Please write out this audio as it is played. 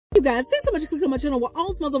you guys, thanks so much for clicking on my channel. We're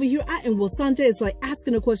all smiles over here. I am Will Sanja. It's like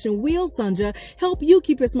asking a question. Will Sanja help you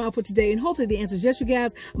keep your smile for today? And hopefully the answer is yes, you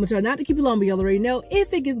guys. I'm going to try not to keep you long, but you already know.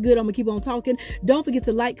 If it gets good, I'm going to keep on talking. Don't forget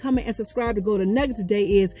to like, comment, and subscribe to go. The nugget today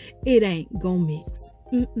is, it ain't gonna mix.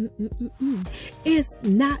 It's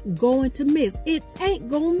not going to mix. It ain't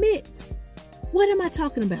gonna mix. What am I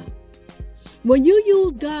talking about? When you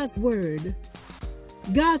use God's word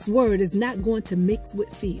is not going to mix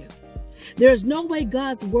with fear. There's no way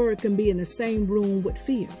God's word can be in the same room with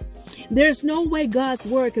fear. There's no way God's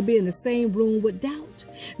word can be in the same room with doubt.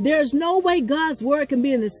 There's no way God's word can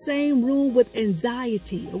be in the same room with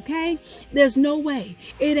anxiety, okay? There's no way.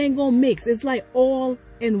 It ain't gonna mix. It's like oil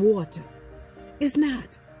and water. It's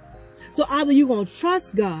not. So either you're gonna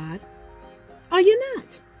trust God or you're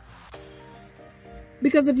not.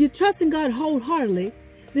 Because if you trust in God wholeheartedly,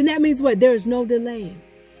 then that means what? There's no delay.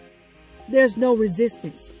 There's no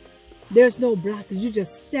resistance. There's no blockage. You're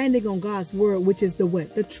just standing on God's word, which is the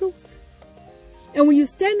what? The truth. And when you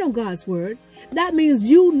stand on God's word, that means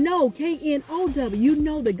you know, K-N-O-W, you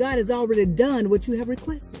know that God has already done what you have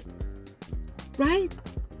requested. Right?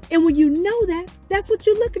 And when you know that, that's what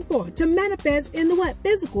you're looking for, to manifest in the what?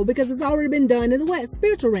 Physical, because it's already been done in the what?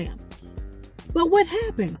 Spiritual realm. But what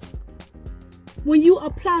happens when you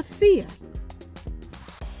apply fear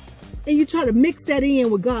and you try to mix that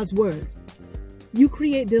in with God's word? You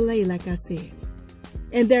create delay, like I said.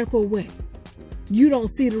 And therefore what? You don't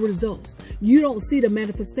see the results. You don't see the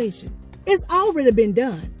manifestation. It's already been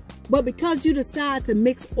done. But because you decide to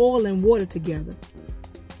mix oil and water together,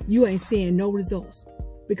 you ain't seeing no results.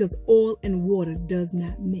 Because oil and water does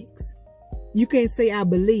not mix. You can't say I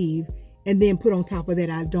believe and then put on top of that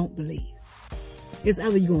I don't believe. It's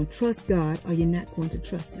either you're going to trust God or you're not going to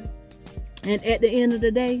trust him. And at the end of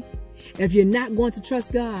the day, if you're not going to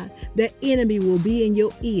trust God, that enemy will be in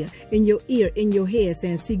your ear, in your head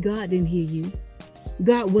saying, see, God didn't hear you.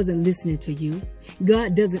 God wasn't listening to you.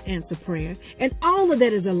 God doesn't answer prayer. And all of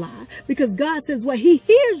that is a lie, because God says what? He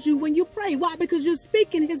hears you when you pray. Why? Because you're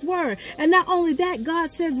speaking his word. And not only that, God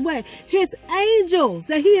says what? His angels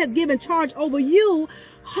that he has given charge over you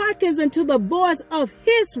hearkens unto the voice of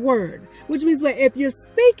his word. Which means what? If you're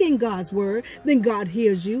speaking God's word, then God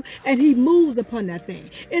hears you and he moves upon that thing.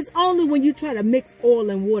 It's only when you try to mix oil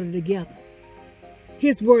and water together,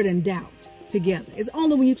 his word and doubt together. It's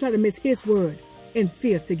only when you try to mix his word and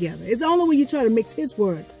fear together. It's only when you try to mix his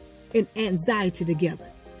word and anxiety together,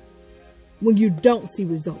 when you don't see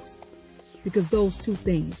results. Because those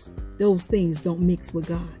things don't mix with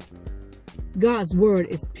God. God's word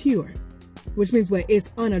is pure, which means what?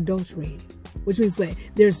 It's unadulterated. Which means what?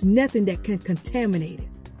 There's nothing that can contaminate it.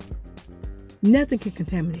 Nothing can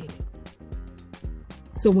contaminate it.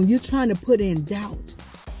 So when you're trying to put in doubt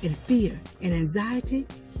and fear and anxiety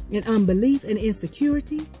and unbelief and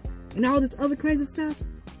insecurity and all this other crazy stuff,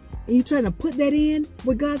 and you're trying to put that in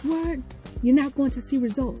with God's word, you're not going to see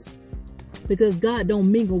results. Because God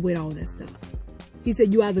don't mingle with all that stuff. He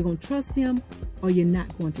said you're either going to trust him or you're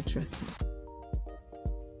not going to trust him.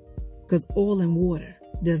 Because oil and water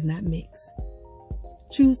does not mix.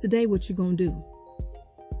 Choose today what you're going to do.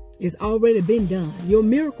 It's already been done. Your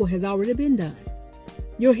miracle has already been done.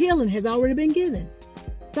 Your healing has already been given.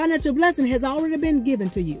 Financial blessing has already been given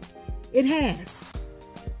to you. It has.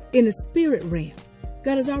 In the spirit realm,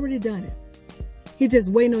 God has already done it. He's just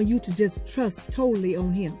waiting on you to just trust totally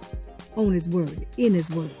on him, on his word, in his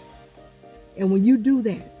word. And when you do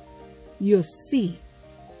that, you'll see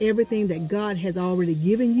everything that God has already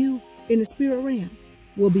given you in the spirit realm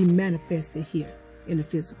will be manifested here in the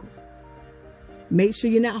physical. Make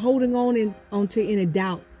sure you're not holding on to any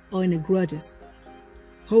doubt or any grudges,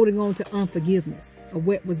 holding on to unforgiveness of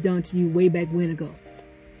what was done to you way back when ago,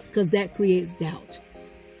 because that creates doubt.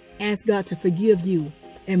 Ask God to forgive you,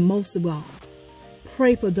 and most of all,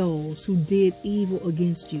 pray for those who did evil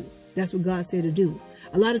against you. That's what God said to do.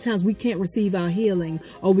 A lot of times we can't receive our healing,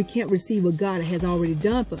 or we can't receive what God has already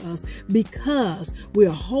done for us, because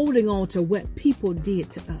we're holding on to what people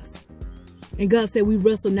did to us. And God said we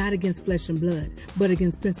wrestle not against flesh and blood, but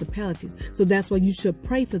against principalities. So that's why you should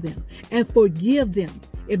pray for them and forgive them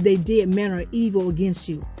if they did manner of evil against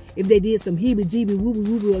you. If they did some heebie-jeebie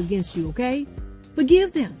woo-woo against you, okay?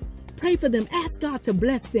 Forgive them. Pray for them. Ask God to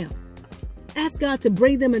bless them. Ask God to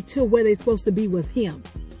bring them until where they're supposed to be with him.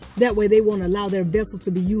 That way they won't allow their vessel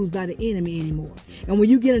to be used by the enemy anymore. And when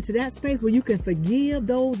you get into that space where you can forgive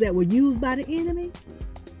those that were used by the enemy,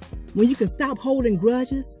 when you can stop holding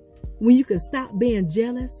grudges, when you can stop being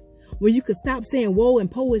jealous, when you can stop saying woe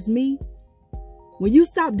and woe is me, when you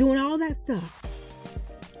stop doing all that stuff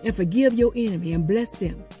and forgive your enemy and bless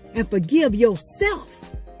them and forgive yourself,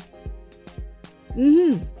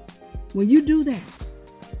 When you do that,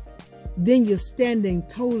 then you're standing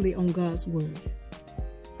totally on God's word.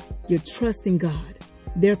 You're trusting God.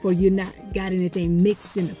 Therefore, you're not got anything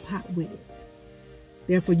mixed in the pot with it.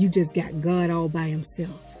 Therefore, you just got God all by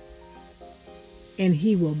himself. And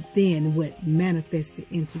he will then manifest it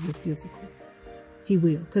into your physical. He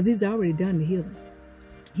will, because he's already done the healing.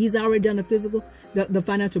 He's already done the physical, the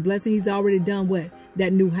financial blessing. He's already done what?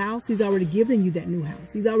 That new house. He's already given you that new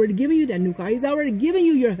house. He's already given you that new car. He's already given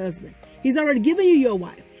you your husband. He's already given you your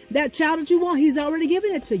wife. That child that you want, he's already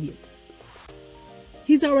given it to you.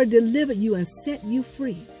 He's already delivered you and set you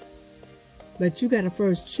free. But you got to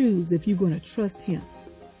first choose if you're going to trust him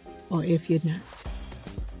or if you're not.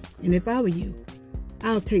 And if I were you,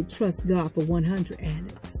 I'll take trust God for 100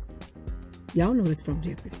 addicts. Y'all know this from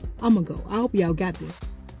Jeopardy. I'm going to go. I hope y'all got this.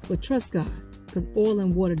 But trust God, because oil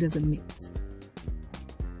and water doesn't mix.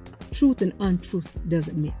 Truth and untruth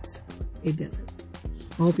doesn't mix. It doesn't.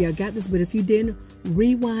 I hope y'all got this. But if you didn't,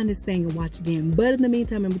 rewind this thing and watch again. But in the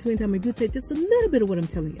meantime, in between time, if you take just a little bit of what I'm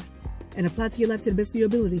telling you and apply to your life to the best of your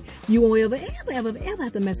ability, you won't ever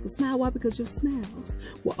have to mask a smile. Why? Because your smiles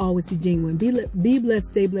will always be genuine. Be blessed,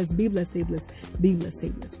 stay blessed, be blessed, stay blessed, be blessed, stay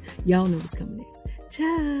blessed. Y'all know what's coming next.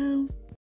 Ciao.